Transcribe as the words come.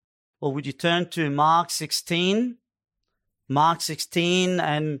or would you turn to Mark 16? Mark 16,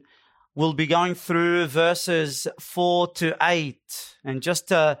 and we'll be going through verses 4 to 8. And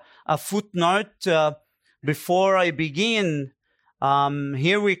just a footnote before I begin,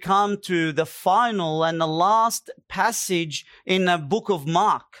 here we come to the final and the last passage in the book of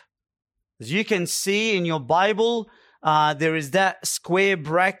Mark. As you can see in your Bible, there is that square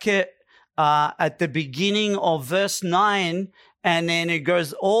bracket at the beginning of verse 9, and then it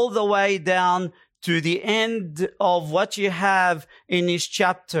goes all the way down to the end of what you have in this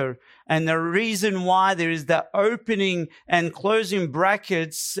chapter. And the reason why there is that opening and closing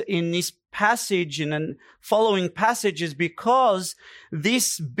brackets in this passage and then following passages, because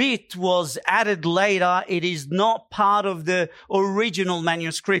this bit was added later. It is not part of the original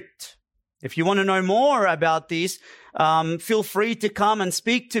manuscript. If you want to know more about this, feel free to come and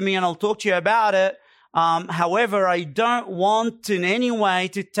speak to me and I'll talk to you about it. However, I don't want in any way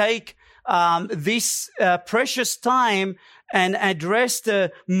to take this precious time and address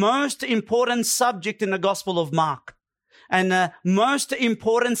the most important subject in the Gospel of Mark. And the most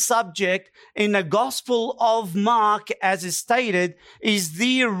important subject in the Gospel of Mark, as is stated, is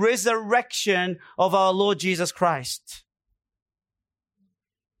the resurrection of our Lord Jesus Christ.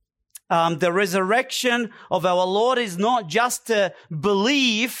 The resurrection of our Lord is not just a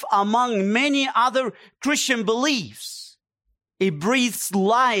belief among many other Christian beliefs. It breathes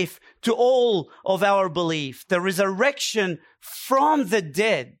life to all of our belief. The resurrection from the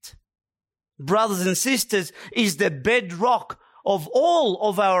dead, brothers and sisters, is the bedrock of all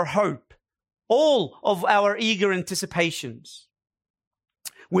of our hope, all of our eager anticipations.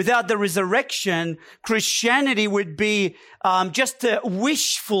 Without the resurrection, Christianity would be just a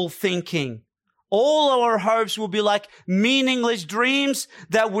wishful thinking. All our hopes will be like meaningless dreams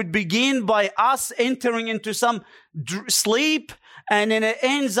that would begin by us entering into some sleep, and then it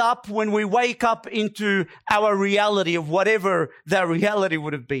ends up when we wake up into our reality of whatever that reality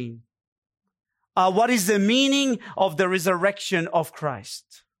would have been. What is the meaning of the resurrection of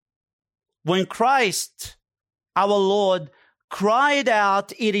Christ? When Christ, our Lord, cried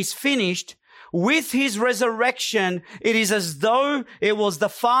out, "It is finished," with his resurrection, it is as though it was the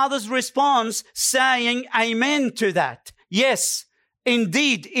Father's response saying amen to that. Yes,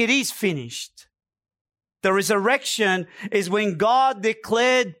 indeed, it is finished. The resurrection is when God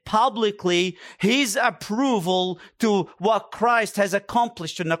declared publicly his approval to what Christ has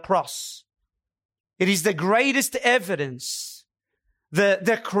accomplished on the cross. It is the greatest evidence,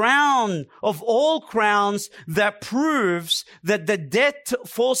 the crown of all crowns, that proves that the debt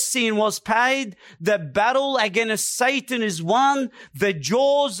for sin was paid, the battle against Satan is won, the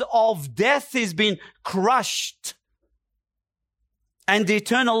jaws of death has been crushed, and the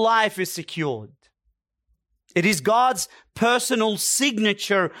eternal life is secured. It is God's personal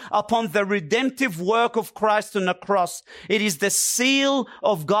signature upon the redemptive work of Christ on the cross. It is the seal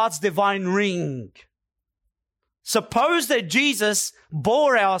of God's divine ring. Suppose that Jesus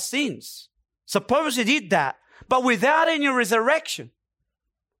bore our sins. Suppose he did that, but without any resurrection.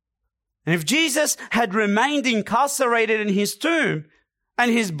 And if Jesus had remained incarcerated in his tomb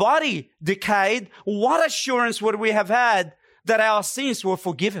and his body decayed, what assurance would we have had that our sins were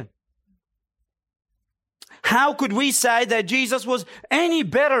forgiven? How could we say that Jesus was any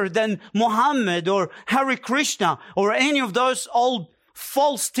better than Muhammad or Hare Krishna or any of those old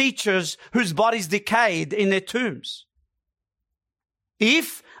false teachers whose bodies decayed in their tombs?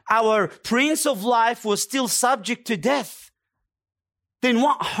 If our Prince of Life was still subject to death, then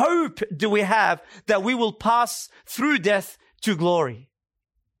what hope do we have that we will pass through death to glory?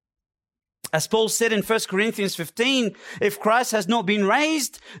 As Paul said in 1 Corinthians 15, if Christ has not been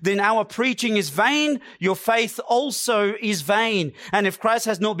raised, then our preaching is vain, your faith also is vain. And if Christ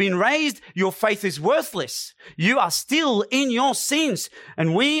has not been raised, your faith is worthless. You are still in your sins,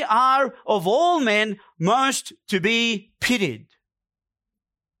 and we are of all men most to be pitied.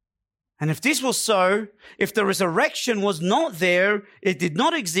 And if this was so, if the resurrection was not there, it did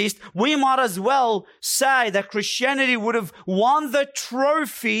not exist, we might as well say that Christianity would have won the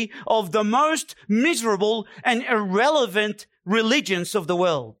trophy of the most miserable and irrelevant religions of the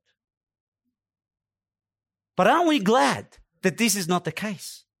world. But aren't we glad that this is not the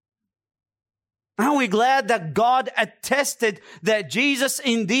case? Aren't we glad that God attested that Jesus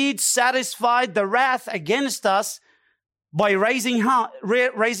indeed satisfied the wrath against us by raising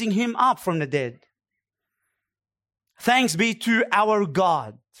him up from the dead? Thanks be to our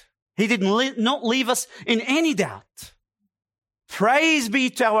God. He did not leave us in any doubt. Praise be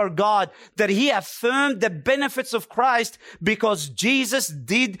to our God that he affirmed the benefits of Christ, because Jesus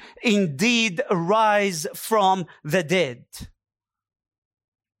did indeed rise from the dead.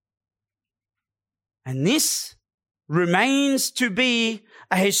 And this remains to be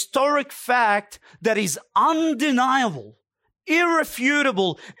a historic fact that is undeniable,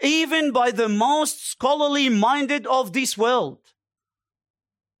 irrefutable, even by the most scholarly minded of this world.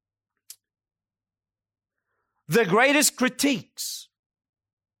 The greatest critiques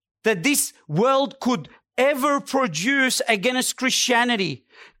that this world could ever produce against Christianity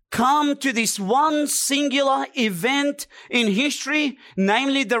come to this one singular event in history,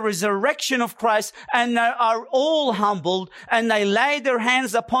 namely the resurrection of Christ, and they are all humbled and they lay their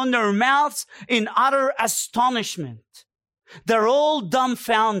hands upon their mouths in utter astonishment. They're all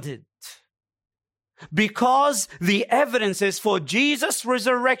dumbfounded because the evidences for Jesus'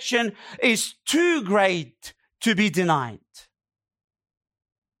 resurrection is too great to be denied.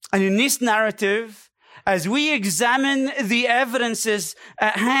 And in this narrative, as we examine the evidences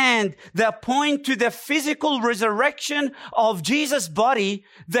at hand that point to the physical resurrection of Jesus' body,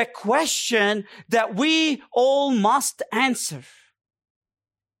 the question that we all must answer: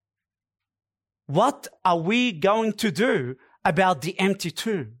 what are we going to do about the empty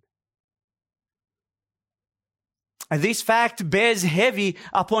tomb? And this fact bears heavy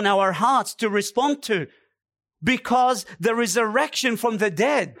upon our hearts to respond to, because the resurrection from the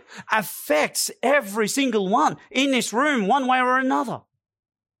dead affects every single one in this room one way or another.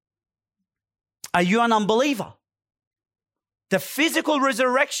 Are you an unbeliever? The physical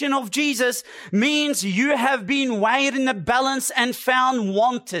resurrection of Jesus means you have been weighed in the balance and found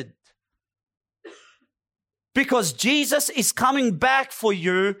wanted. Because Jesus is coming back for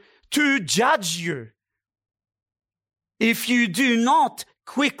you to judge you if you do not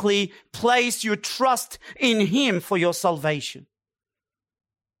quickly place your trust in Him for your salvation.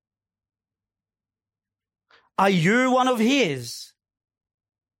 Are you one of His?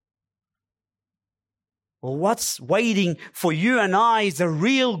 Well, what's waiting for you and I is a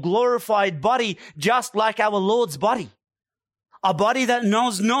real glorified body, just like our Lord's body. A body that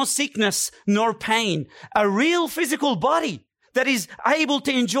knows no sickness nor pain. A real physical body that is able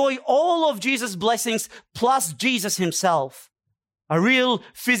to enjoy all of Jesus' blessings plus Jesus Himself. A real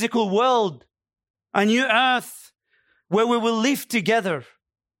physical world, a new earth where we will live together,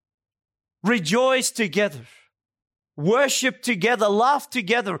 rejoice together, worship together, laugh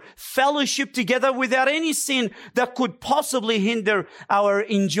together, fellowship together without any sin that could possibly hinder our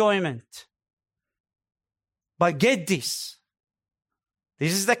enjoyment. But get this.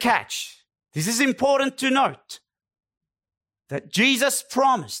 This is the catch. This is important to note. That Jesus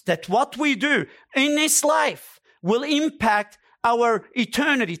promised that what we do in this life will impact our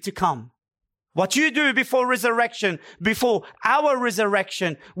eternity to come. What you do before resurrection, before our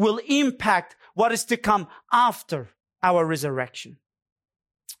resurrection, will impact what is to come after our resurrection.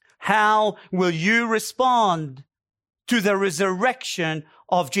 How will you respond to the resurrection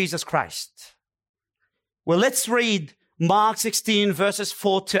of Jesus Christ? Well, let's read Mark 16 verses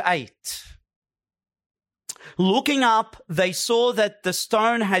 4-8. Looking up, they saw that the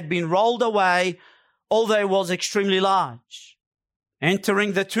stone had been rolled away, although it was extremely large.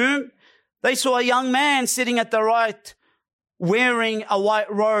 Entering the tomb, they saw a young man sitting at the right, wearing a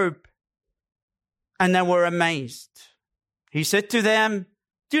white robe, and they were amazed. He said to them,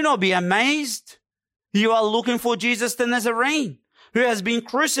 "Do not be amazed. You are looking for Jesus the Nazarene, who has been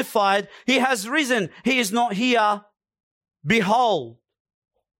crucified. He has risen. He is not here. Behold,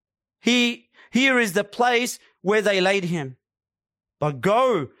 here is the place where they laid him. But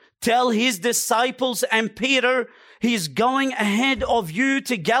go, tell his disciples and Peter, he is going ahead of you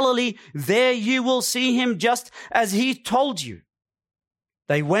to Galilee. There you will see him just as he told you."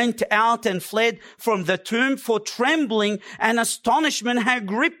 They went out and fled from the tomb, for trembling and astonishment had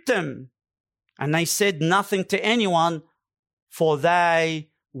gripped them. And they said nothing to anyone, for they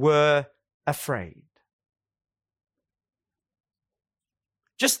were afraid.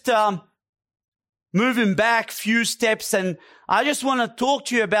 Just moving back a few steps, and I just want to talk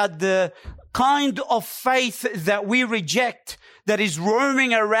to you about the kind of faith that we reject, that is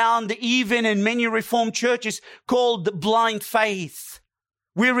roaming around even in many Reformed churches, called blind faith.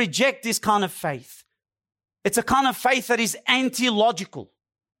 We reject this kind of faith. It's a kind of faith that is anti-logical.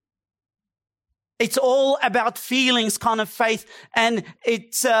 It's all about feelings kind of faith, and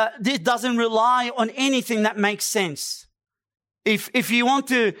it doesn't rely on anything that makes sense. If you want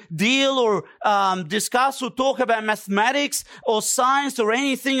to deal or discuss or talk about mathematics or science or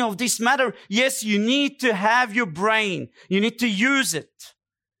anything of this matter, yes, you need to have your brain. You need to use it.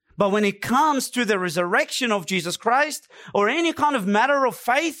 But when it comes to the resurrection of Jesus Christ or any kind of matter of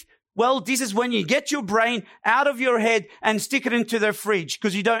faith, well, this is when you get your brain out of your head and stick it into the fridge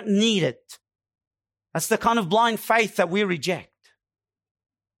because you don't need it. That's the kind of blind faith that we reject.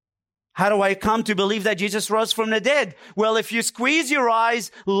 How do I come to believe that Jesus rose from the dead? Well, if you squeeze your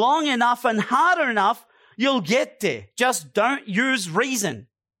eyes long enough and hard enough, you'll get there. Just don't use reason.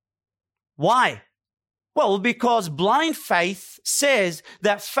 Why? Well, because blind faith says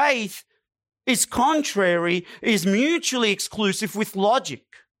that faith is contrary, is mutually exclusive with logic.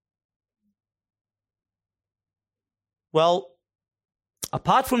 Well,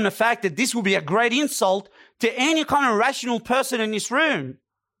 apart from the fact that this will be a great insult to any kind of rational person in this room,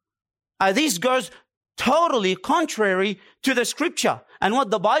 this goes totally contrary to the scripture and what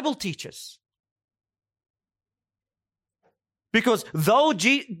the Bible teaches. Because though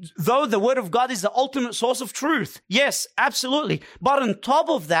the Word of God is the ultimate source of truth, yes, absolutely. But on top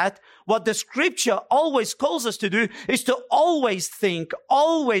of that, what the scripture always calls us to do is to always think,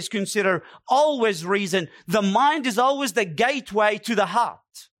 always consider, always reason. The mind is always the gateway to the heart.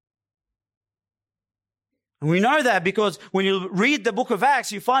 And we know that because when you read the book of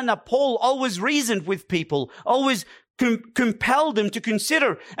Acts, you find that Paul always reasoned with people, always compelled them to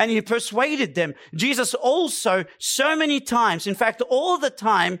consider, and he persuaded them. Jesus also, so many times, in fact, all the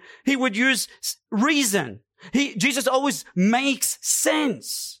time, he would use reason. Jesus always makes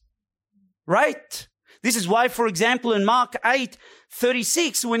sense, right? This is why, for example, in Mark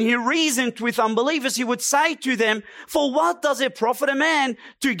 8:36, when he reasoned with unbelievers, he would say to them, "For what does it profit a man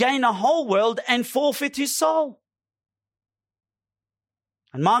to gain the whole world and forfeit his soul?"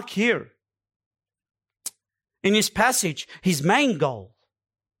 And Mark here, in this passage, his main goal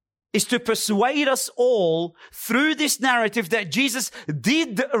is to persuade us all through this narrative that Jesus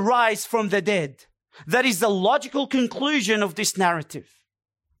did rise from the dead. That is the logical conclusion of this narrative.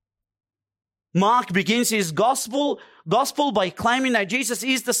 Mark begins his gospel by claiming that Jesus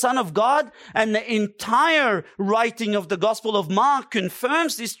is the Son of God, and the entire writing of the Gospel of Mark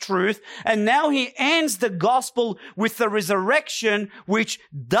confirms this truth. And now he ends the gospel with the resurrection, which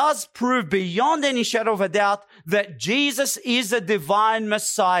does prove beyond any shadow of a doubt that Jesus is a divine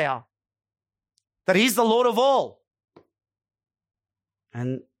Messiah, that he's the Lord of all.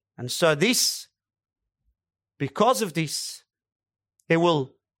 And so this, because of this, it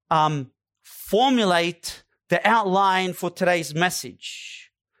will formulate the outline for today's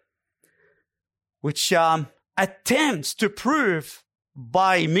message, which attempts to prove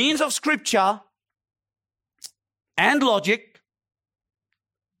by means of scripture and logic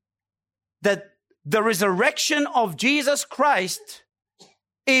that the resurrection of Jesus Christ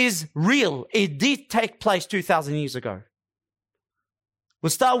is real. It did take place 2,000 years ago. We'll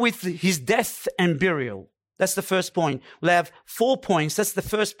start with his death and burial. That's the first point. We'll have 4 points. That's the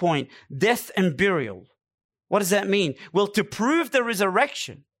first point. Death and burial. What does that mean? Well, to prove the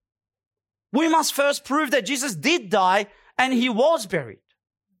resurrection, we must first prove that Jesus did die and he was buried.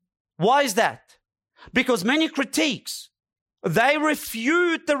 Why is that? Because many critiques, they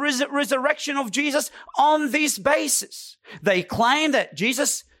refute the resurrection of Jesus on this basis. They claim that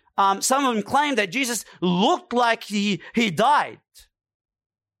Jesus, some of them claim that Jesus looked like he died.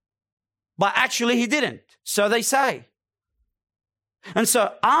 But actually he didn't. So they say. And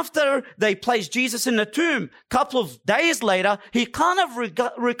so after they placed Jesus in the tomb, a couple of days later, he kind of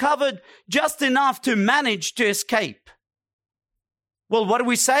recovered just enough to manage to escape. Well, what do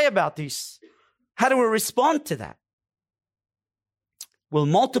we say about this? How do we respond to that? Well,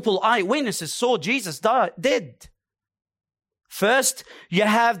 multiple eyewitnesses saw Jesus dead. First, you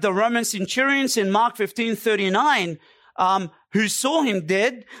have the Roman centurions in Mark 15:39, who saw him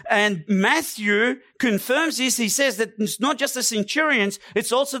dead. And Matthew confirms this. He says that it's not just the centurions,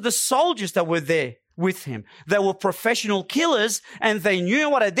 it's also the soldiers that were there with him. They were professional killers, and they knew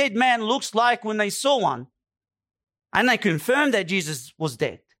what a dead man looks like when they saw one. And they confirmed that Jesus was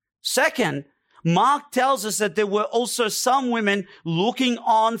dead. Second, Mark tells us that there were also some women looking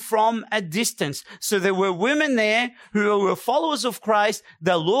on from a distance. So there were women there who were followers of Christ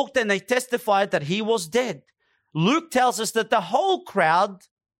that looked and they testified that he was dead. Luke tells us that the whole crowd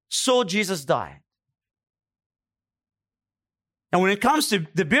saw Jesus die. And when it comes to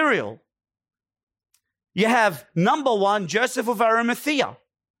the burial, you have number one, Joseph of Arimathea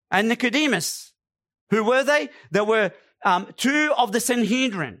and Nicodemus. Who were they? They were two of the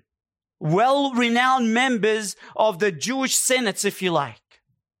Sanhedrin, well-renowned members of the Jewish senates, if you like.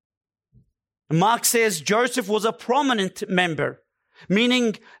 Mark says Joseph was a prominent member,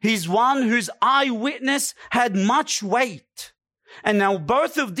 meaning he's one whose eyewitness had much weight. And now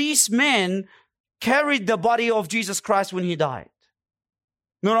both of these men carried the body of Jesus Christ when he died.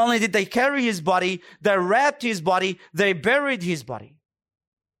 Not only did they carry his body, they wrapped his body, they buried his body.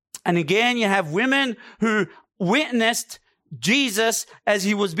 And again, you have women who witnessed Jesus as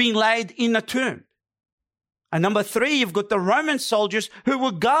he was being laid in a tomb. And number 3, you've got the Roman soldiers who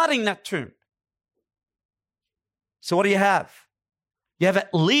were guarding that tomb. So what do you have? You have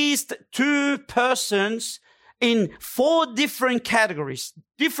at least 2 persons in 4 different categories,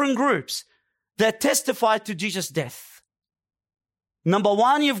 different groups that testify to Jesus' death. Number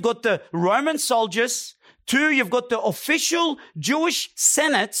 1, you've got the Roman soldiers. 2, you've got the official Jewish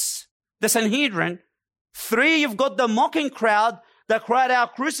senates, the Sanhedrin. 3, you've got the mocking crowd that cried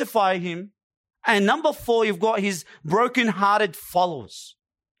out, "Crucify him." And number 4, you've got his broken-hearted followers.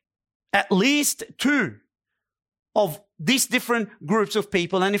 At least 2 of these different groups of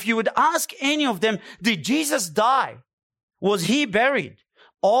people. And if you would ask any of them, did Jesus die? Was he buried?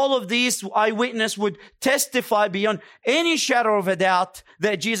 All of these eyewitnesses would testify beyond any shadow of a doubt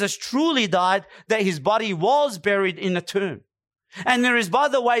that Jesus truly died, that his body was buried in a tomb. And there is, by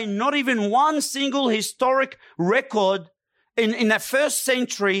the way, not even one single historic record in that first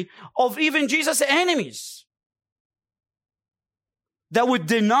century of even Jesus' enemies that would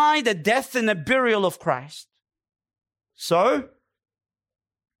deny the death and the burial of Christ. So,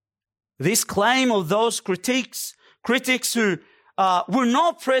 this claim of those critics who were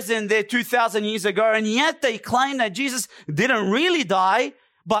not present there 2,000 years ago, and yet they claim that Jesus didn't really die,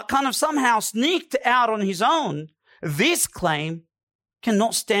 but kind of somehow sneaked out on his own, this claim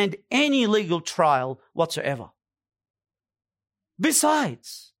cannot stand any legal trial whatsoever.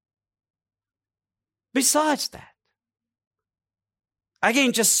 Besides that,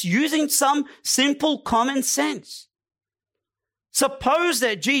 again, just using some simple common sense. Suppose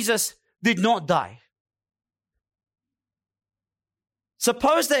that Jesus did not die.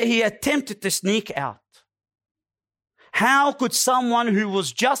 Suppose that he attempted to sneak out. How could someone who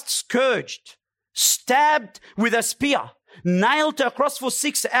was just scourged, stabbed with a spear, nailed to a cross for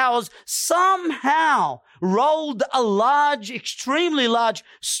 6 hours, somehow rolled a large, extremely large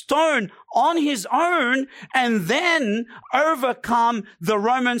stone on his own and then overcome the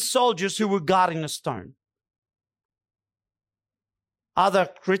Roman soldiers who were guarding the stone? Other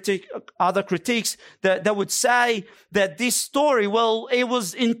critiques that would say that this story, well, it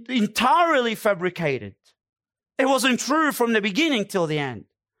was entirely fabricated. It wasn't true from the beginning till the end.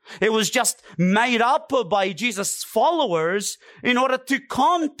 It was just made up by Jesus' followers in order to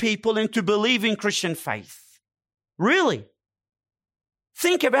con people into believing Christian faith. Really?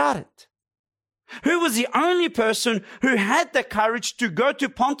 Think about it. Who was the only person who had the courage to go to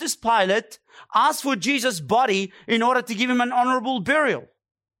Pontius Pilate, ask for Jesus' body in order to give him an honorable burial?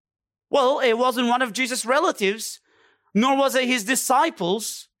 Well, it wasn't one of Jesus' relatives, nor was it his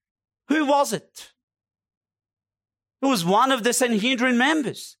disciples. Who was it? It was one of the Sanhedrin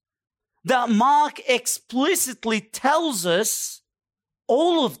members that Mark explicitly tells us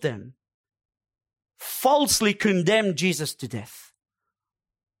all of them falsely condemned Jesus to death.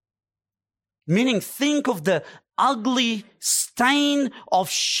 Meaning, think of the ugly stain of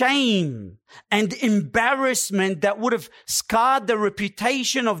shame and embarrassment that would have scarred the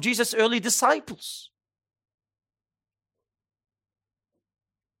reputation of Jesus' early disciples.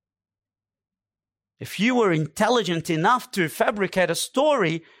 If you were intelligent enough to fabricate a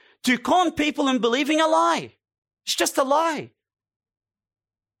story to con people in believing a lie, it's just a lie.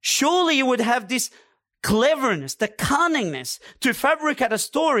 Surely you would have this cleverness, the cunningness to fabricate a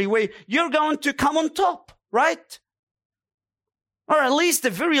story where you're going to come on top, right? Or at least,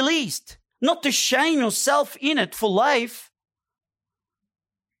 the very least, not to shame yourself in it for life.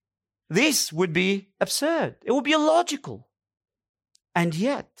 This would be absurd. It would be illogical. And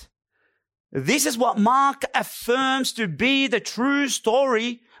yet, this is what Mark affirms to be the true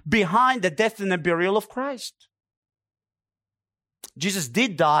story behind the death and the burial of Christ. Jesus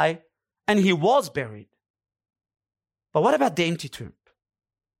did die and he was buried. But what about the empty tomb?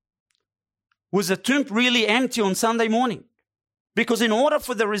 Was the tomb really empty on Sunday morning? Because in order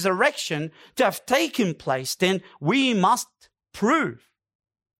for the resurrection to have taken place, then we must prove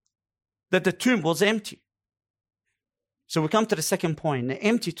that the tomb was empty. So we come to the second point, the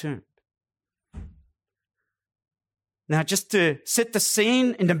empty tomb. Now, just to set the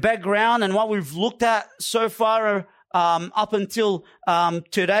scene in the background and what we've looked at so far up until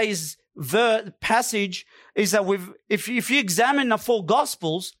today's passage is that if you examine the 4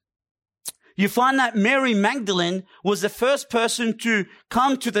 Gospels, you find that Mary Magdalene was the first person to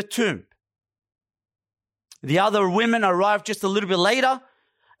come to the tomb. The other women arrived just a little bit later,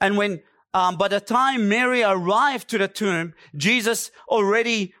 and when by the time Mary arrived to the tomb, Jesus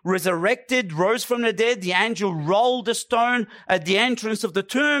already resurrected, rose from the dead. The angel rolled the stone at the entrance of the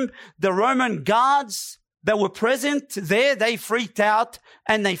tomb. The Roman guards that were present there, they freaked out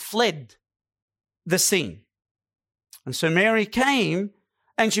and they fled the scene. And so Mary came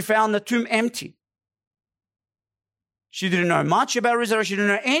and she found the tomb empty. She didn't know much about resurrection. She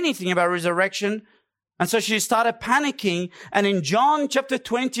didn't know anything about resurrection. And so she started panicking. And in John chapter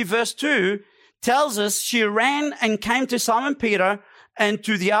 20, verse 2, tells us she ran and came to Simon Peter and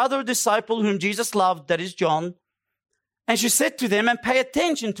to the other disciple whom Jesus loved, that is John. And she said to them, and pay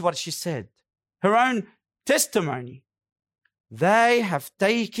attention to what she said, her own testimony. They have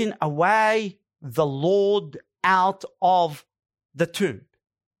taken away the Lord out of the tomb.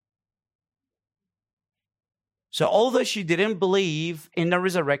 So although she didn't believe in the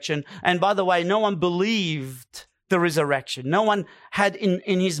resurrection, and by the way, no one believed the resurrection. No one had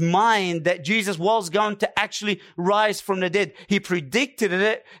in his mind that Jesus was going to actually rise from the dead. He predicted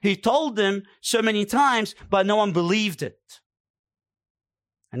it. He told them so many times, but no one believed it.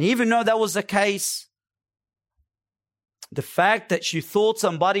 And even though that was the case, the fact that she thought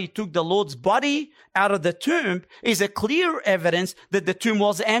somebody took the Lord's body out of the tomb is a clear evidence that the tomb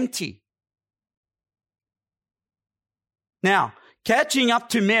was empty. Now, catching up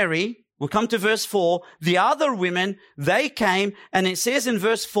to Mary, we'll come to verse 4. The other women, they came, and it says in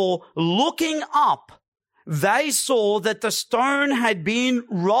verse 4, looking up, they saw that the stone had been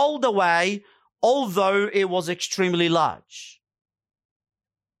rolled away, although it was extremely large.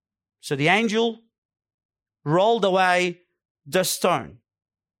 So the angel rolled away the stone.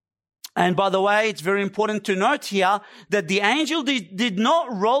 And by the way, it's very important to note here that the angel did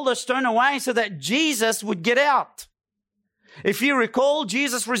not roll the stone away so that Jesus would get out. If you recall,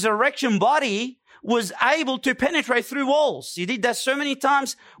 Jesus' resurrection body was able to penetrate through walls. He did that so many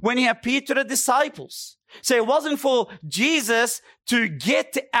times when he appeared to the disciples. So it wasn't for Jesus to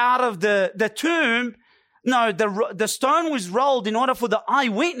get out of the tomb. No, the stone was rolled in order for the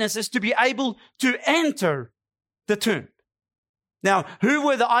eyewitnesses to be able to enter the tomb. Now, who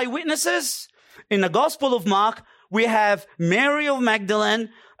were the eyewitnesses? In the Gospel of Mark, we have Mary of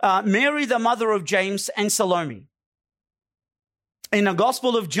Magdalene, Mary the mother of James, and Salome. In the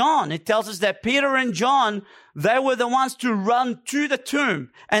Gospel of John, it tells us that Peter and John, they were the ones to run to the tomb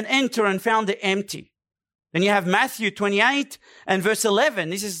and enter and found it empty. Then you have Matthew 28 and verse 11.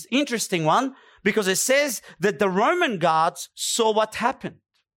 This is an interesting one because it says that the Roman guards saw what happened.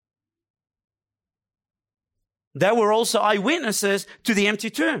 They were also eyewitnesses to the empty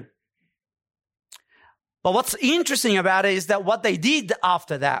tomb. But what's interesting about it is that what they did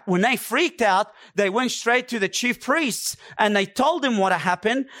after that, when they freaked out, they went straight to the chief priests and they told them what had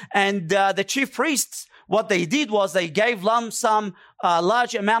happened. And the chief priests, what they did was they gave lump sum,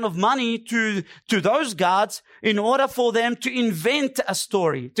 large amount of money to those guards in order for them to invent a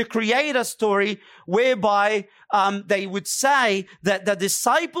story, to create a story whereby they would say that the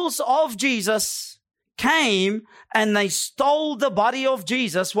disciples of Jesus came and they stole the body of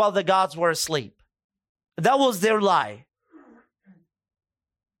Jesus while the guards were asleep. That was their lie.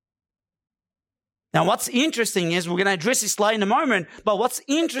 Now, what's interesting is, we're going to address this lie in a moment, but what's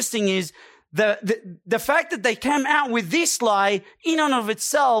interesting is the fact that they came out with this lie in and of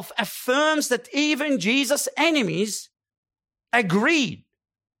itself affirms that even Jesus' enemies agreed,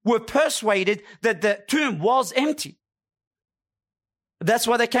 were persuaded that the tomb was empty. That's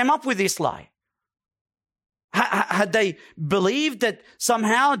why they came up with this lie. Had they believed that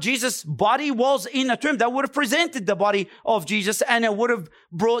somehow Jesus' body was in a tomb, they would have presented the body of Jesus and it would have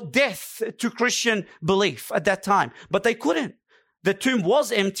brought death to Christian belief at that time. But they couldn't. The tomb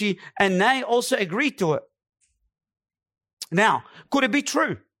was empty and they also agreed to it. Now, could it be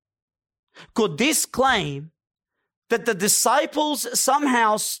true? Could this claim that the disciples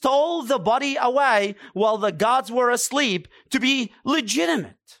somehow stole the body away while the guards were asleep to be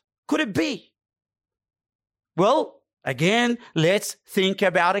legitimate? Could it be? Well, again, let's think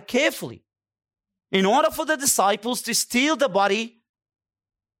about it carefully. In order for the disciples to steal the body,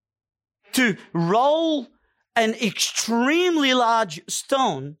 to roll an extremely large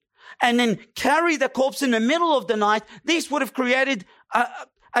stone, and then carry the corpse in the middle of the night, this would have created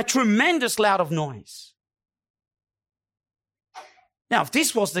a tremendous loud of noise. Now, if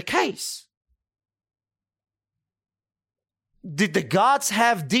this was the case, did the guards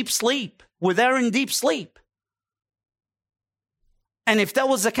have deep sleep? Were they in deep sleep? And if that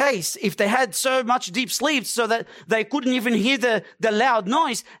was the case, if they had so much deep sleep so that they couldn't even hear the loud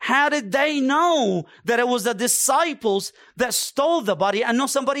noise, how did they know that it was the disciples that stole the body and not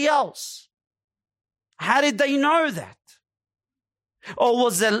somebody else? How did they know that? Or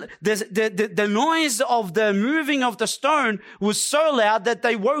was the noise of the moving of the stone was so loud that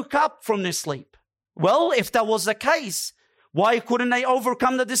they woke up from their sleep? Well, if that was the case, why couldn't they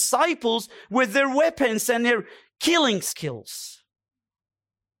overcome the disciples with their weapons and their killing skills?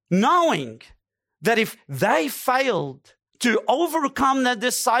 Knowing that if they failed to overcome the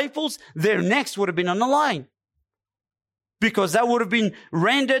disciples, their necks would have been on the line. because they would have been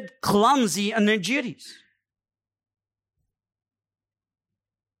rendered clumsy in their duties.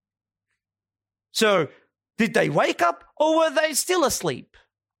 So, did they wake up or were they still asleep?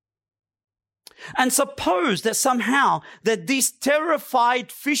 And suppose that somehow that these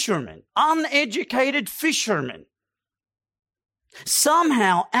terrified fishermen, uneducated fishermen,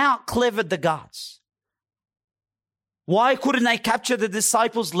 somehow out-clevered the guards. Why couldn't they capture the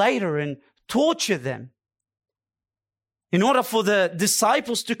disciples later and torture them in order for the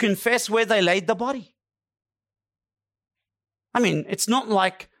disciples to confess where they laid the body? I mean, it's not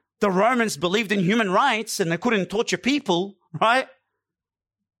like the Romans believed in human rights and they couldn't torture people, right?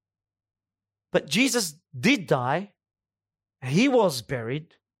 But Jesus did die. He was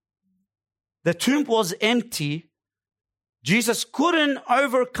buried. The tomb was empty. Jesus couldn't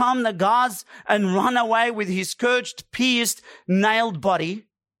overcome the guards and run away with his scourged, pierced, nailed body.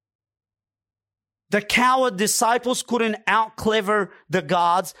 The coward disciples couldn't out-clever the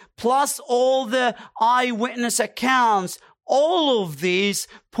guards, plus all the eyewitness accounts. All of these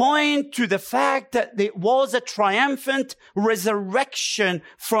point to the fact that there was a triumphant resurrection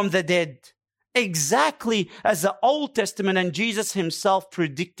from the dead, exactly as the Old Testament and Jesus himself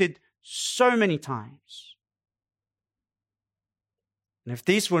predicted so many times. And if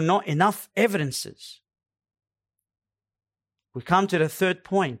these were not enough evidences, we come to the third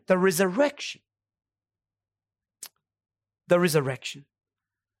point, the resurrection. The resurrection.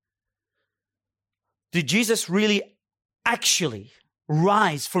 Did Jesus really actually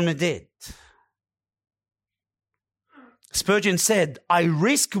rise from the dead? Spurgeon said, I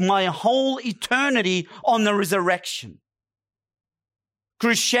risk my whole eternity on the resurrection.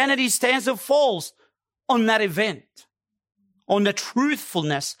 Christianity stands or falls on that event, on the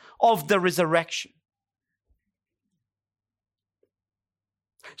truthfulness of the resurrection.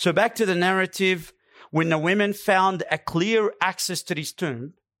 So back to the narrative, when the women found a clear access to this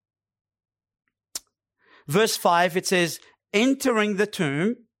tomb, verse 5, it says, entering the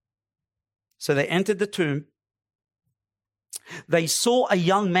tomb, so they entered the tomb, they saw a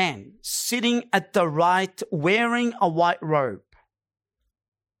young man sitting at the right, wearing a white robe.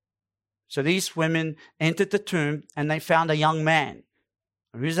 So these women entered the tomb and they found a young man.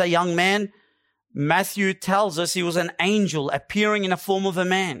 Who's a young man? Matthew tells us he was an angel appearing in the form of a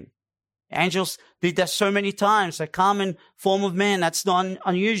man. Angels did that so many times. They come in form of man. That's not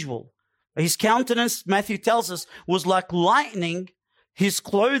unusual. His countenance, Matthew tells us, was like lightning. His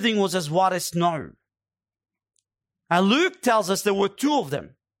clothing was as white as snow. Now Luke tells us there were two of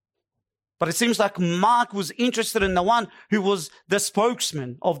them. But it seems like Mark was interested in the one who was the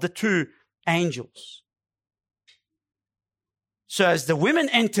spokesman of the two angels. So as the women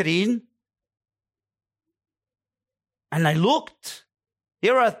entered in and they looked,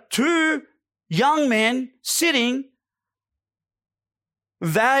 here are two young men sitting.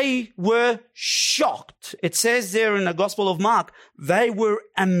 They were shocked. It says there in the Gospel of Mark, they were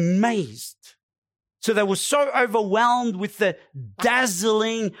amazed. So they were so overwhelmed with the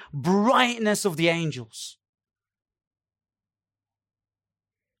dazzling brightness of the angels.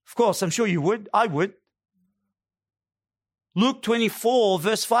 Of course, I'm sure you would. I would. Luke 24,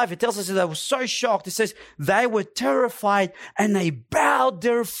 verse 5, it tells us that they were so shocked. It says they were terrified and they bowed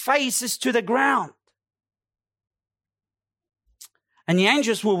their faces to the ground. And the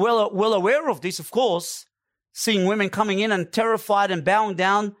angels were well aware of this, of course, seeing women coming in and terrified and bowing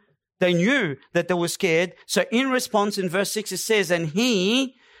down. They knew that they were scared. So in response, in verse 6, it says, and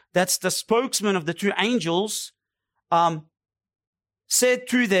he, that's the spokesman of the two angels, said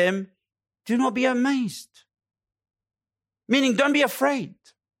to them, do not be amazed. Meaning, don't be afraid.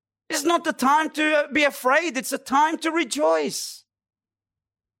 It's not the time to be afraid. It's a time to rejoice.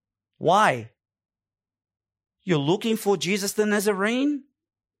 Why? You're looking for Jesus the Nazarene,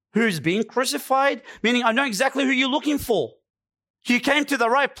 who's been crucified? Meaning, I know exactly who you're looking for. You came to the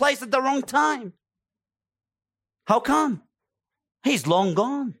right place at the wrong time. How come? He's long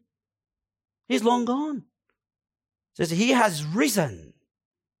gone. He's long gone. It says he has risen.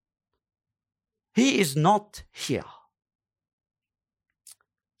 He is not here.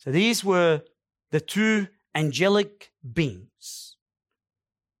 So these were the two angelic beings.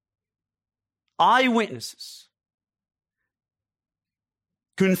 Eyewitnesses.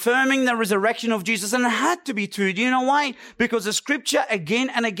 Confirming the resurrection of Jesus, and it had to be true. Do you know why? Because the scripture again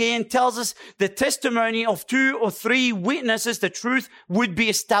and again tells us the testimony of 2 or 3 witnesses, the truth would be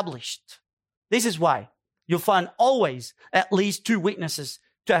established. This is why you'll find always at least 2 witnesses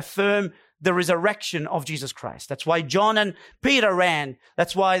to affirm the resurrection of Jesus Christ. That's why John and Peter ran.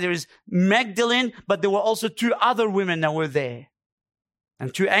 That's why there is Magdalene, but there were also 2 other women that were there.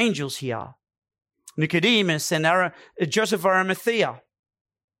 And 2 angels here. Nicodemus and Joseph of Arimathea.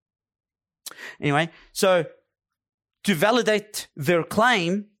 Anyway, so to validate their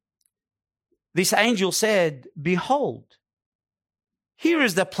claim, this angel said, "Behold, here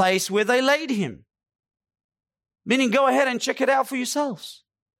is the place where they laid him." Meaning, go ahead and check it out for yourselves.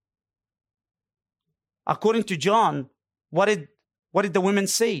 According to John, what did the women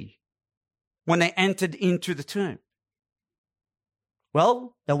see when they entered into the tomb?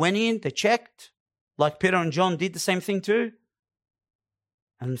 Well, they went in, they checked, like Peter and John did the same thing too,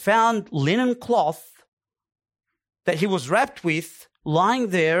 and found linen cloth that he was wrapped with lying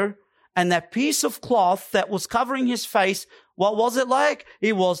there, and that piece of cloth that was covering his face, what was it like?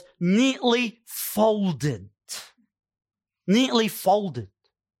 It was neatly folded. Neatly folded.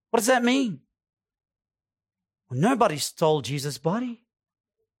 What does that mean? Well, nobody stole Jesus' body.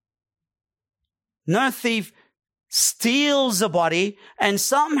 No thief steals a body and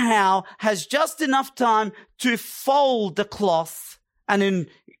somehow has just enough time to fold the cloth and then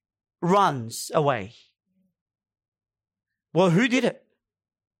runs away. Well, who did it?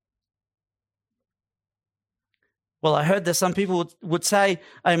 Well, I heard that some people would say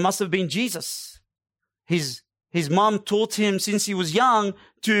it must have been Jesus. His mom taught him since he was young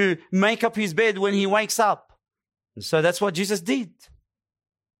to make up his bed when he wakes up. And so that's what Jesus did.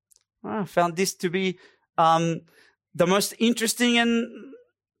 I found this to be the most interesting and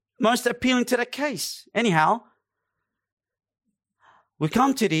most appealing to the case. Anyhow, we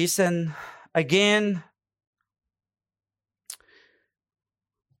come to this, and again,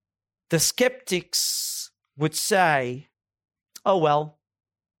 the skeptics would say, "Oh, well,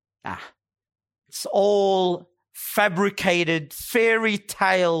 it's all fabricated fairy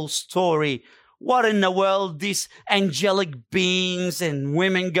tale story. What in the world, these angelic beings and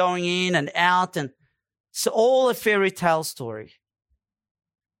women going in and out, and it's all a fairy tale story."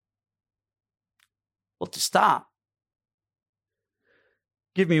 Well, to start,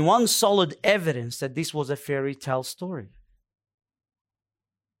 give me one solid evidence that this was a fairy tale story.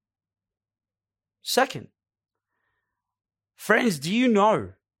 Second, friends, do you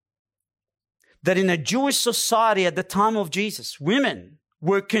know that in a Jewish society at the time of Jesus, women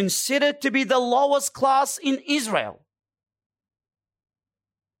were considered to be the lowest class in Israel?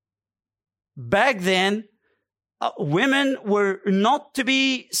 Back then, women were not to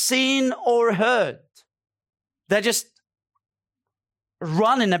be seen or heard. They just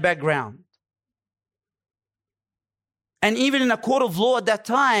run in the background. And even in a court of law at that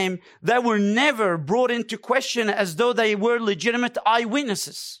time, they were never brought into question as though they were legitimate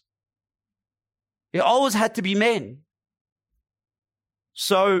eyewitnesses. It always had to be men.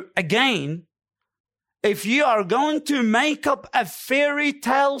 So again, if you are going to make up a fairy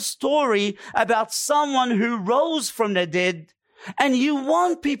tale story about someone who rose from the dead and you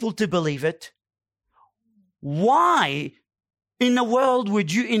want people to believe it, why in the world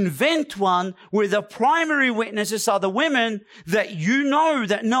would you invent one where the primary witnesses are the women that you know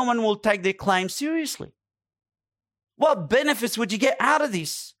that no one will take their claim seriously? What benefits would you get out of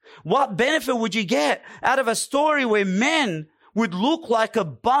this? What benefit would you get out of a story where men would look like a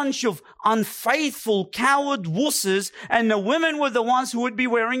bunch of unfaithful, coward wusses, and the women were the ones who would be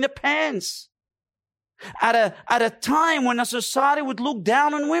wearing the pants? At a time when a society would look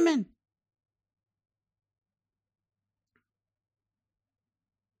down on women.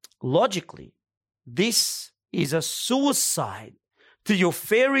 Logically, this is a suicide to your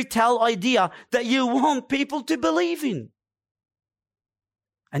fairy tale idea that you want people to believe in.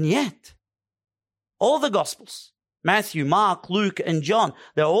 And yet, all the Gospels, Matthew, Mark, Luke, and John,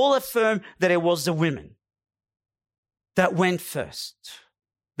 they all affirm that it was the women that went first.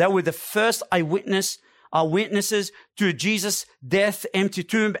 They were the first witnesses to Jesus' death, empty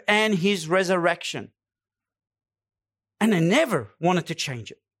tomb, and his resurrection. And they never wanted to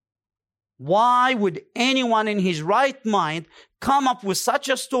change it. Why would anyone in his right mind come up with such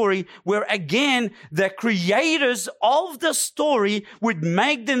a story where, again, the creators of the story would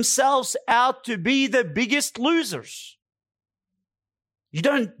make themselves out to be the biggest losers? You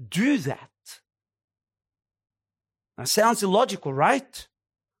don't do that. That sounds illogical, right?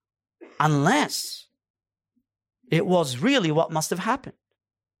 Unless it was really what must have happened.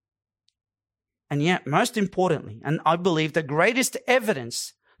 And yet, most importantly, and I believe the greatest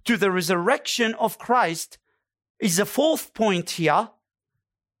evidence to the resurrection of Christ is the fourth point here,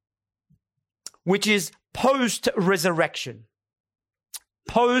 which is post-resurrection.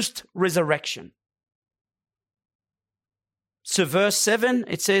 Post-resurrection. So verse 7,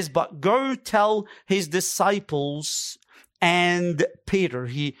 it says, "But go tell his disciples and Peter."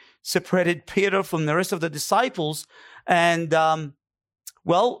 He separated Peter from the rest of the disciples. And,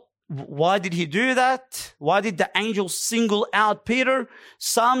 why did he do that? Why did the angel single out Peter?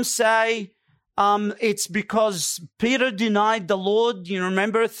 Some say it's because Peter denied the Lord, you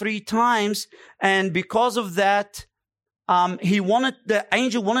remember, 3 times. And because of that, the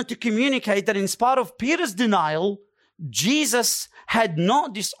angel wanted to communicate that in spite of Peter's denial, Jesus had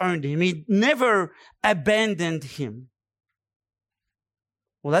not disowned him. He never abandoned him.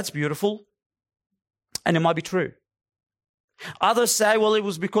 Well, that's beautiful. And it might be true. Others say, well, it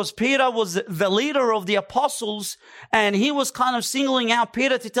was because Peter was the leader of the apostles and he was kind of singling out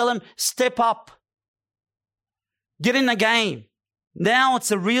Peter to tell him, step up, get in the game. Now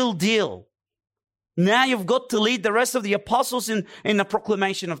it's a real deal. Now you've got to lead the rest of the apostles in the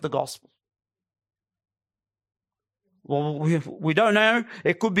proclamation of the gospel. Well, we don't know.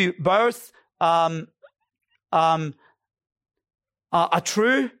 It could be both are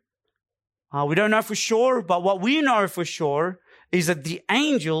true. We don't know for sure, but what we know for sure is that the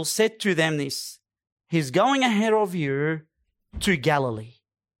angel said to them this: he's going ahead of you to Galilee.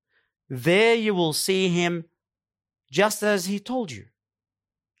 There you will see him just as he told you.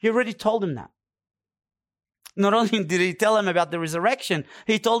 He already told him that. Not only did he tell him about the resurrection,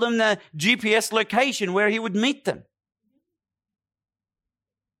 he told him the GPS location where he would meet them.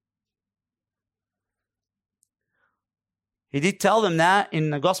 He did tell them that in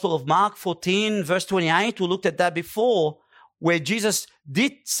the Gospel of Mark 14, verse 28. We looked at that before, where Jesus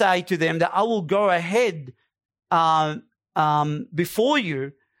did say to them that I will go ahead before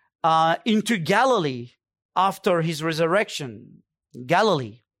you into Galilee after his resurrection.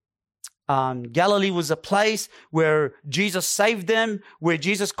 Galilee. Galilee was a place where Jesus saved them, where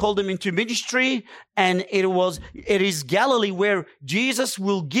Jesus called them into ministry, and it is Galilee where Jesus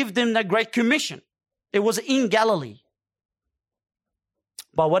will give them the Great Commission. It was in Galilee.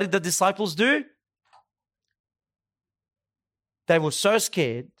 But what did the disciples do? They were so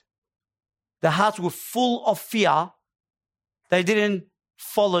scared. Their hearts were full of fear. They didn't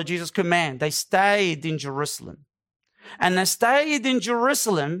follow Jesus' command. They stayed in Jerusalem. And they stayed in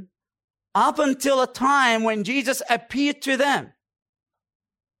Jerusalem up until a time when Jesus appeared to them.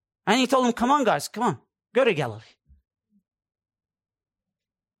 And he told them, come on, guys, come on, go to Galilee.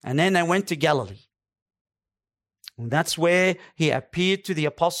 And then they went to Galilee. And that's where he appeared to the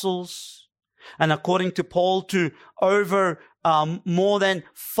apostles. And according to Paul, to over more than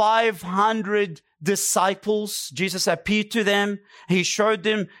 500 disciples, Jesus appeared to them. He showed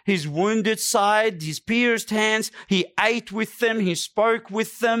them his wounded side, his pierced hands. He ate with them. He spoke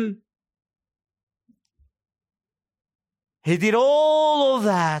with them. He did all of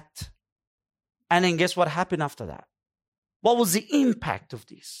that. And then guess what happened after that? What was the impact of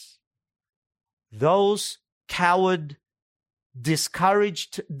this? Those coward,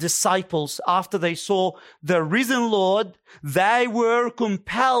 discouraged disciples, after they saw the risen Lord, they were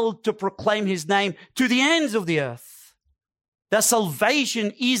compelled to proclaim his name to the ends of the earth. The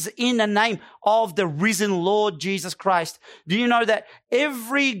salvation is in the name of the risen Lord Jesus Christ. Do you know that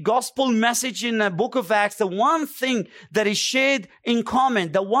every gospel message in the book of Acts, the one thing that is shared in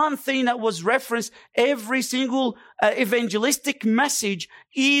common, the one thing that was referenced every single evangelistic message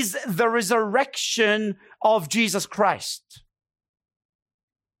is the resurrection of Jesus Christ.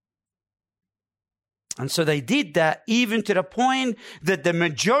 And so they did that even to the point that the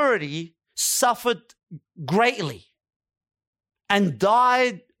majority suffered greatly and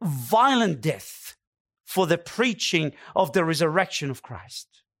died violent death for the preaching of the resurrection of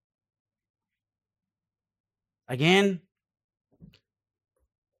Christ. Again,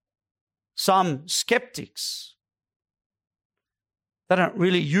 some skeptics that don't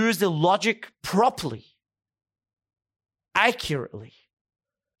really use the logic properly, accurately,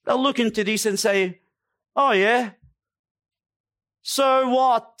 they'll look into this and say, oh yeah, so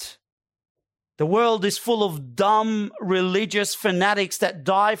what? The world is full of dumb religious fanatics that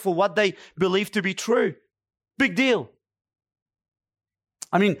die for what they believe to be true. Big deal.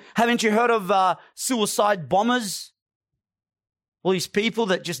 I mean, haven't you heard of suicide bombers? All these people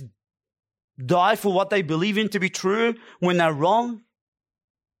that just die for what they believe in to be true when they're wrong.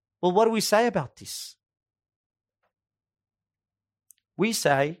 Well, what do we say about this? We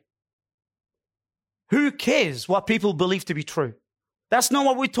say, who cares what people believe to be true? That's not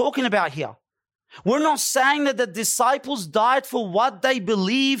what we're talking about here. We're not saying that the disciples died for what they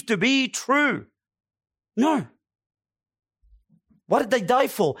believe to be true. No. What did they die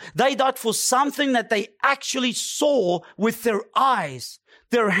for? They died for something that they actually saw with their eyes.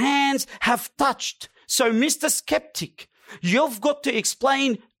 Their hands have touched. So, Mr. Skeptic, you've got to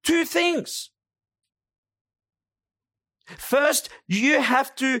explain 2 things. First, you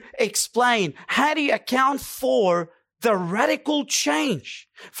have to explain, how do you account for the radical change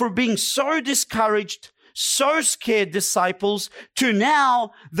from being so discouraged, so scared disciples to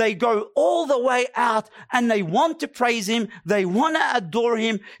now they go all the way out and they want to praise him, they want to adore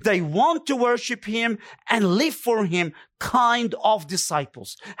him, they want to worship him and live for him kind of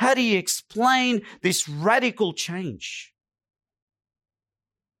disciples. How do you explain this radical change?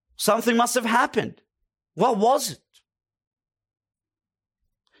 Something must have happened. What was it?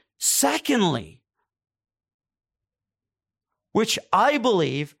 Secondly, which I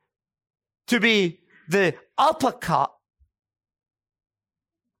believe to be the uppercut,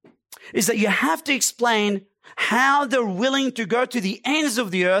 is that you have to explain how they're willing to go to the ends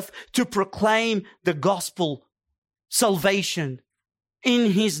of the earth to proclaim the gospel, salvation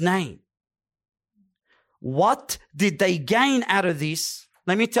in his name. What did they gain out of this?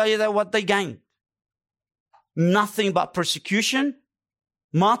 Let me tell you that what they gained. Nothing but persecution,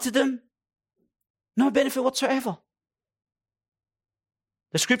 martyrdom, no benefit whatsoever.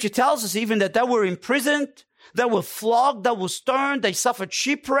 The scripture tells us even that they were imprisoned, they were flogged, they were stoned, they suffered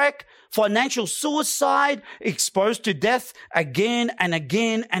shipwreck, financial suicide, exposed to death again and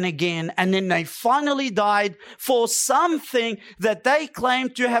again and again. And then they finally died for something that they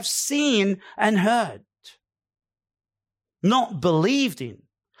claimed to have seen and heard, not believed in.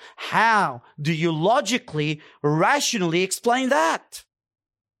 How do you logically, rationally explain that?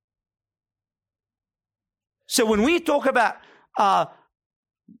 So when we talk about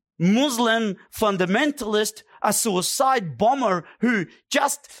Muslim fundamentalist, a suicide bomber who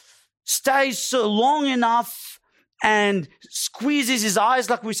just stays so long enough and squeezes his eyes,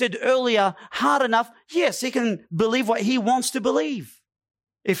 like we said earlier, hard enough, yes, he can believe what he wants to believe.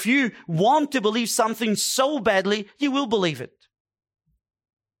 If you want to believe something so badly, you will believe it.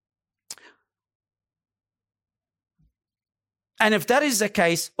 And if that is the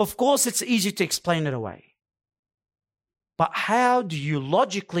case, of course, it's easy to explain it away. But how do you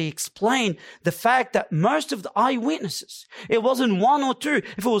logically explain the fact that most of the eyewitnesses, it wasn't one or two.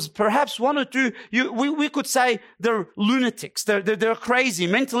 If it was perhaps one or two, we could say they're lunatics. They're crazy,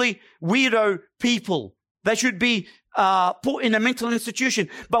 mentally weirdo people. They should be put in a mental institution.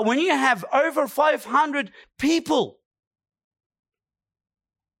 But when you have over 500 people,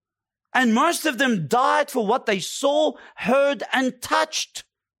 and most of them died for what they saw, heard, and touched,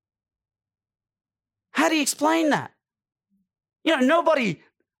 how do you explain that? You know, nobody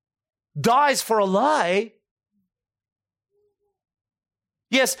dies for a lie.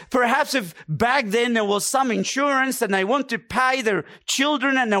 Yes, perhaps if back then there was some insurance and they want to pay their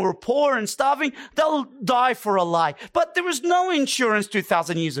children and they were poor and starving, they'll die for a lie. But there was no insurance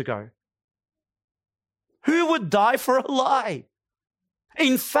 2,000 years ago. Who would die for a lie?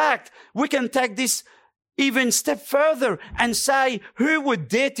 In fact, we can take this even a step further and say, who would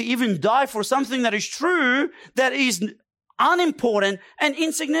dare to even die for something that is true, that is unimportant and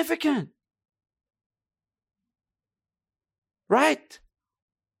insignificant? Right?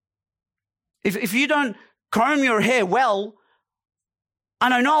 If you don't comb your hair well,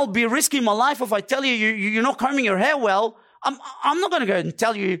 and I know I'll be risking my life if I tell you you're not combing your hair well, I'm not going to go and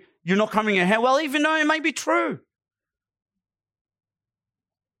tell you you're not combing your hair well, even though it may be true.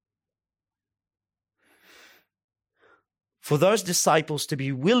 For those disciples to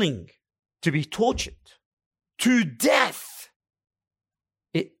be willing to be tortured to death,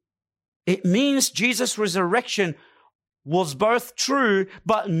 it means Jesus' resurrection was both true,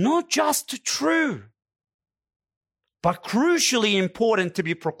 but not just true, but crucially important to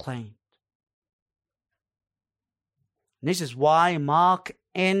be proclaimed. And this is why Mark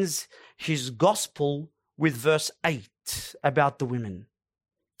ends his gospel with verse 8 about the women.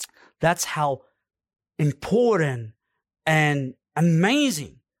 That's how important and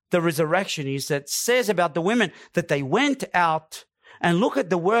amazing the resurrection is. That says about the women that they went out. And look at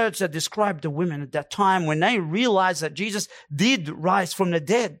the words that describe the women at that time when they realized that Jesus did rise from the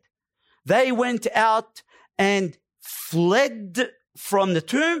dead. They went out and fled from the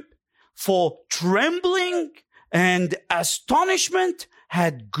tomb, for trembling and astonishment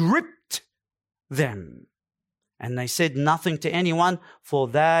had gripped them. And they said nothing to anyone, for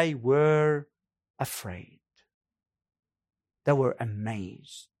they were afraid. They were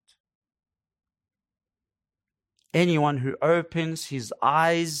amazed. Anyone who opens his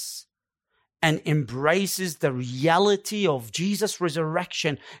eyes and embraces the reality of Jesus'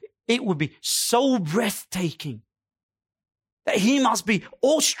 resurrection, it would be so breathtaking that he must be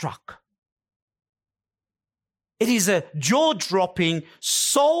awestruck. It is a jaw-dropping,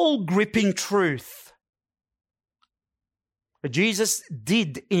 soul-gripping truth. But Jesus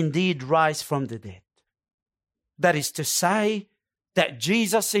did indeed rise from the dead. That is to say that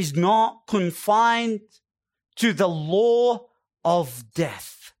Jesus is not confined to the law of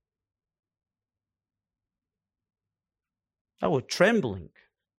death. They were trembling.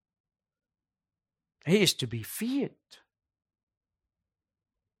 He is to be feared.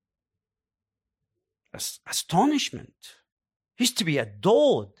 Astonishment. He's to be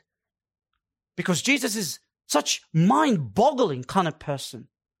adored. Because Jesus is such mind-boggling kind of person.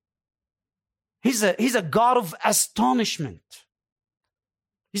 He's a God of astonishment.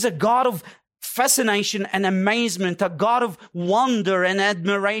 He's a God of fascination and amazement, a God of wonder and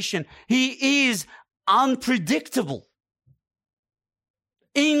admiration. He is unpredictable,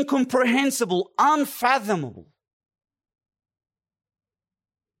 incomprehensible, unfathomable.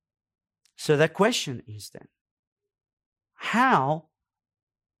 So the question is then, how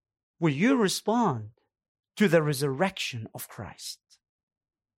will you respond to the resurrection of Christ?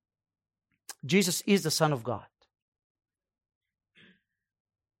 Jesus is the Son of God.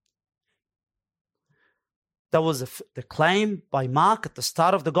 That was the claim by Mark at the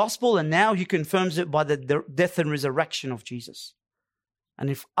start of the gospel, and now he confirms it by the death and resurrection of Jesus. And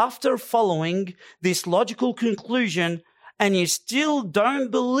if after following this logical conclusion, and you still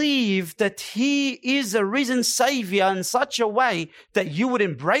don't believe that he is a risen Savior in such a way that you would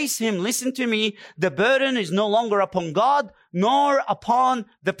embrace him, listen to me, the burden is no longer upon God, nor upon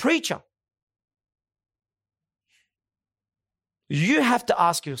the preacher. You have to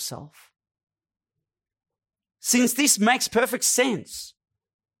ask yourself, since this makes perfect sense,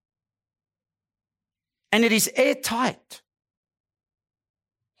 and it is airtight,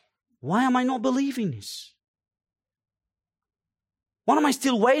 why am I not believing this? What am I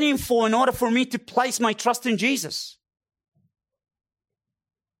still waiting for in order for me to place my trust in Jesus?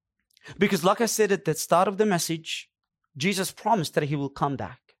 Because like I said at the start of the message, Jesus promised that he will come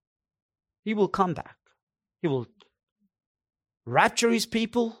back. He will come back. He will rapture his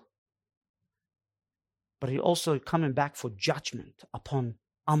people, but he's also coming back for judgment upon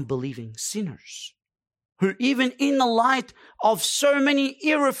unbelieving sinners, who even in the light of so many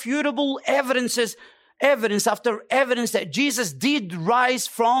irrefutable evidence after evidence that Jesus did rise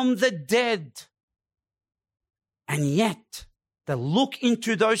from the dead, and yet they look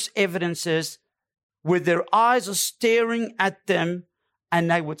into those evidences with their eyes are staring at them,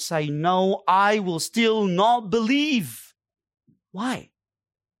 and they would say, no, I will still not believe. Why?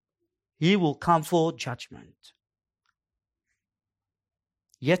 He will come for judgment.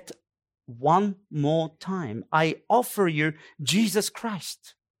 Yet one more time, I offer you Jesus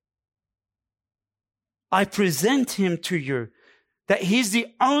Christ. I present him to you, that he's the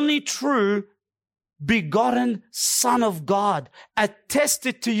only true begotten Son of God,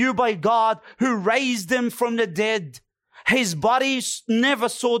 attested to you by God who raised him from the dead. His body never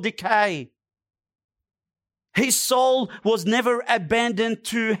saw decay. His soul was never abandoned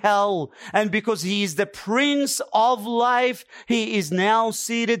to hell. And because he is the Prince of Life, he is now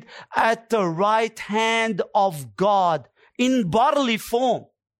seated at the right hand of God in bodily form.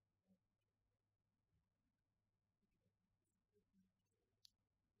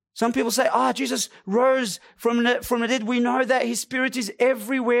 Some people say, Jesus rose from the dead. We know that his spirit is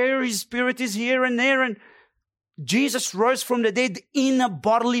everywhere. His spirit is here and there. And Jesus rose from the dead in a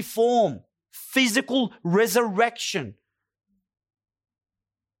bodily form. Physical resurrection.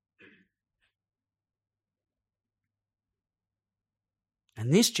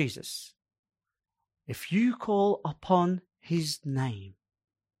 And this Jesus, if you call upon his name,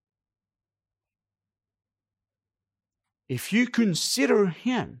 if you consider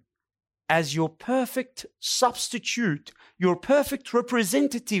him as your perfect substitute, your perfect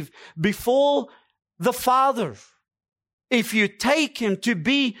representative before the Father, if you take him to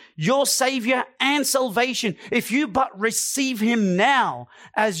be your Savior and salvation, if you but receive him now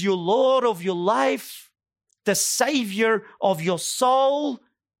as your Lord of your life, the Savior of your soul,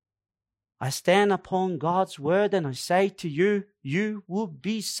 I stand upon God's word and I say to you, you will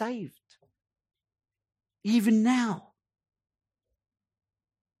be saved. Even now.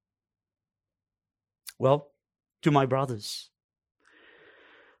 Well, to my brothers,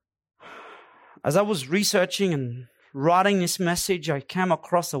 as I was researching and writing this message, I came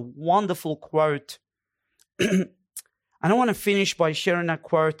across a wonderful quote. And I want to finish by sharing that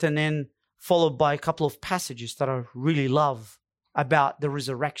quote and then followed by a couple of passages that I really love about the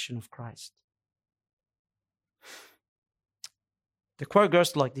resurrection of Christ. The quote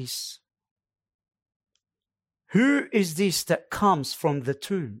goes like this. Who is this that comes from the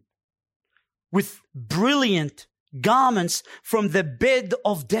tomb with brilliant garments from the bed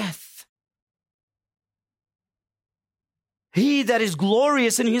of death? He that is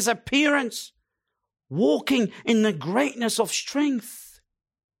glorious in his appearance, walking in the greatness of strength.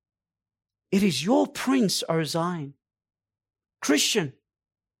 It is your Prince, O Zion. Christian,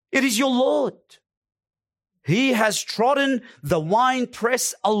 it is your Lord. He has trodden the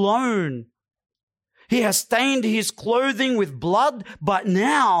winepress alone. He has stained his clothing with blood, but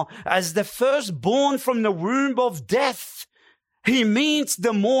now, as the firstborn from the womb of death, he meets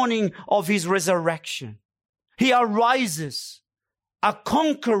the morning of his resurrection. He arises, a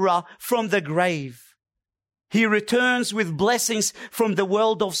conqueror from the grave. He returns with blessings from the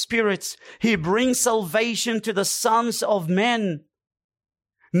world of spirits. He brings salvation to the sons of men.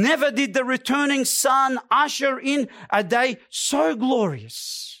 Never did the returning Son usher in a day so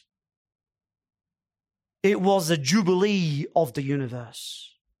glorious. It was the jubilee of the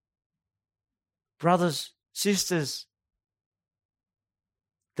universe. Brothers, sisters,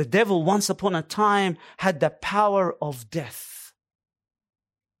 the devil once upon a time had the power of death.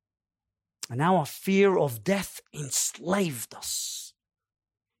 And our fear of death enslaved us.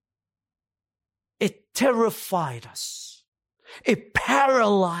 It terrified us. It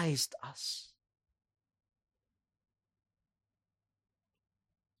paralyzed us.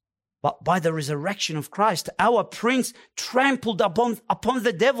 But by the resurrection of Christ, our Prince trampled upon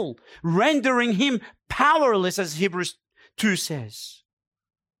the devil, rendering him powerless, as Hebrews 2 says.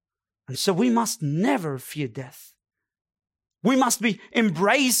 And so we must never fear death. We must be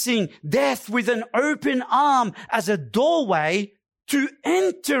embracing death with an open arm as a doorway to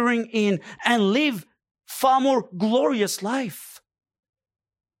entering in and live far more glorious life.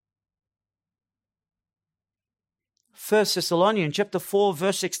 1 Thessalonians chapter 4,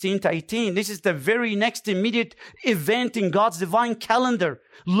 verse 16 to 18. This is the very next immediate event in God's divine calendar.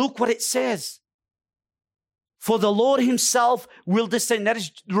 Look what it says. For the Lord himself will descend. That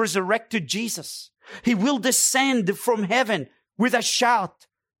is resurrected Jesus. He will descend from heaven with a shout,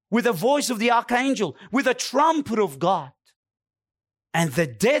 with the voice of the archangel, with a trumpet of God. And the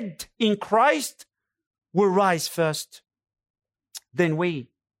dead in Christ will rise first. Then we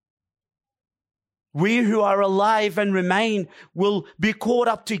who are alive and remain will be caught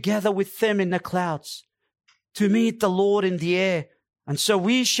up together with them in the clouds to meet the Lord in the air. And so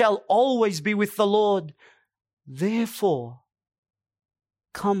we shall always be with the Lord. Therefore,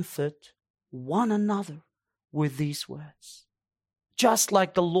 comfort one another with these words. Just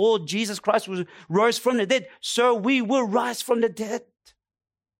like the Lord Jesus Christ rose from the dead, so we will rise from the dead.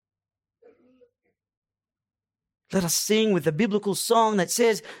 Let us sing with the biblical song that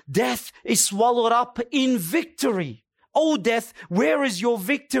says, death is swallowed up in victory. O death, where is your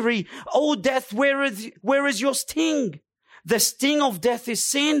victory? O death, where is your sting? The sting of death is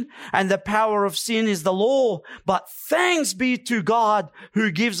sin, and the power of sin is the law. But thanks be to God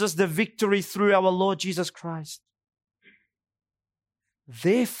who gives us the victory through our Lord Jesus Christ.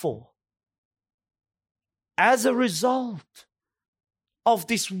 Therefore, as a result of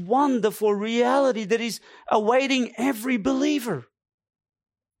this wonderful reality that is awaiting every believer,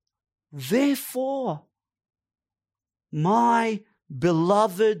 therefore, my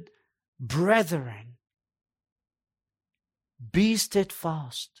beloved brethren, be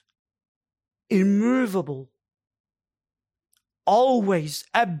steadfast, immovable, always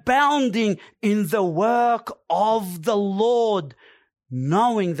abounding in the work of the Lord,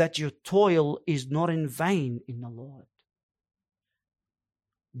 knowing that your toil is not in vain in the Lord.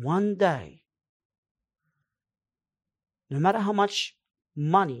 One day, no matter how much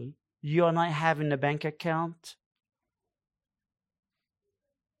money you and I have in the bank account,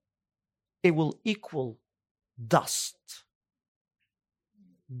 it will equal dust.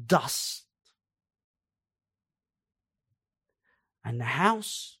 Dust. And the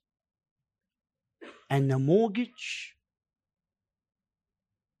house and the mortgage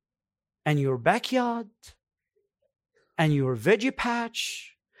and your backyard and your veggie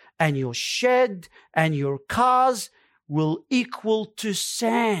patch and your shed and your cars will equal to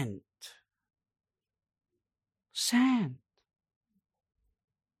sand. Sand.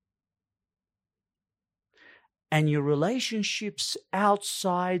 And your relationships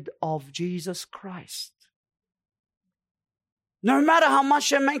outside of Jesus Christ, no matter how much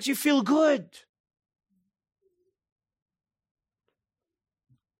that makes you feel good,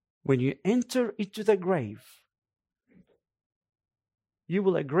 when you enter into the grave, you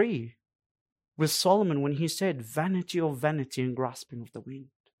will agree with Solomon when he said, vanity of vanity and grasping of the wind.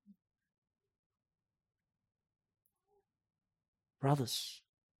 Brothers,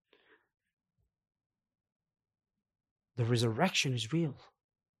 the resurrection is real.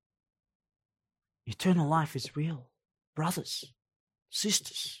 Eternal life is real. Brothers,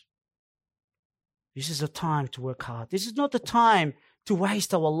 sisters, this is a time to work hard. This is not the time to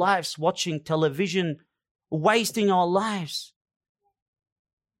waste our lives watching television, wasting our lives.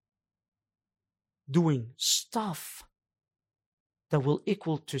 doing stuff that will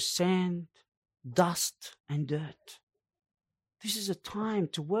equal to sand, dust, and dirt. This is a time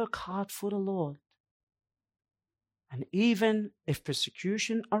to work hard for the Lord. And even if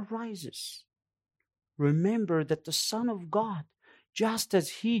persecution arises, remember that the Son of God, just as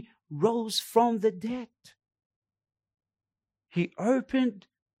He rose from the dead, He opened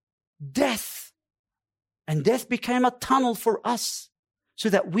death, and death became a tunnel for us, so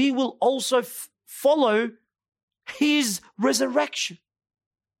that we will also follow His resurrection.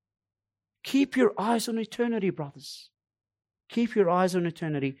 Keep your eyes on eternity, brothers. Keep your eyes on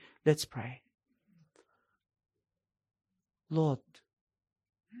eternity. Let's pray. Lord,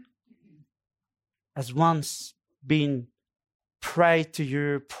 as once been prayed to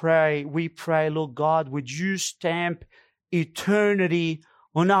you, we pray, Lord God, would you stamp eternity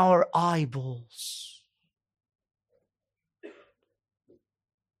on our eyeballs?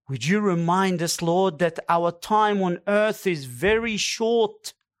 Would you remind us, Lord, that our time on earth is very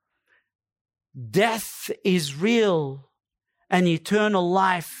short. Death is real, and eternal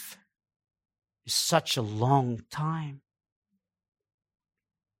life is such a long time.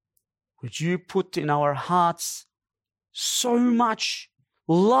 Would you put in our hearts so much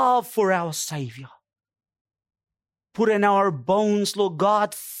love for our Savior? Put in our bones, Lord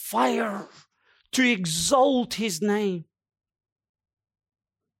God, fire to exalt His name.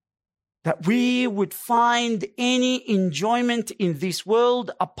 That we would find any enjoyment in this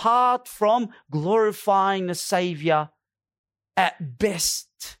world apart from glorifying the Savior, at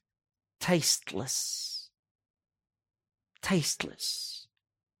best tasteless. Tasteless.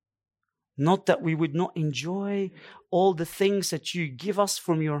 Not that we would not enjoy all the things that you give us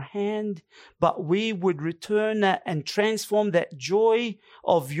from your hand, but we would return that and transform that joy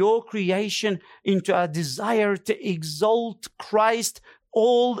of your creation into a desire to exalt Christ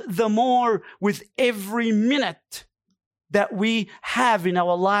all the more with every minute that we have in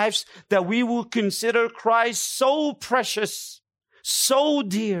our lives, that we will consider Christ so precious, so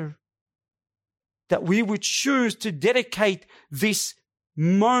dear, that we would choose to dedicate these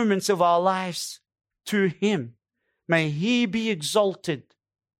moments of our lives to Him. May He be exalted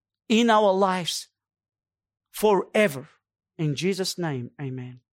in our lives forever. In Jesus' name, amen.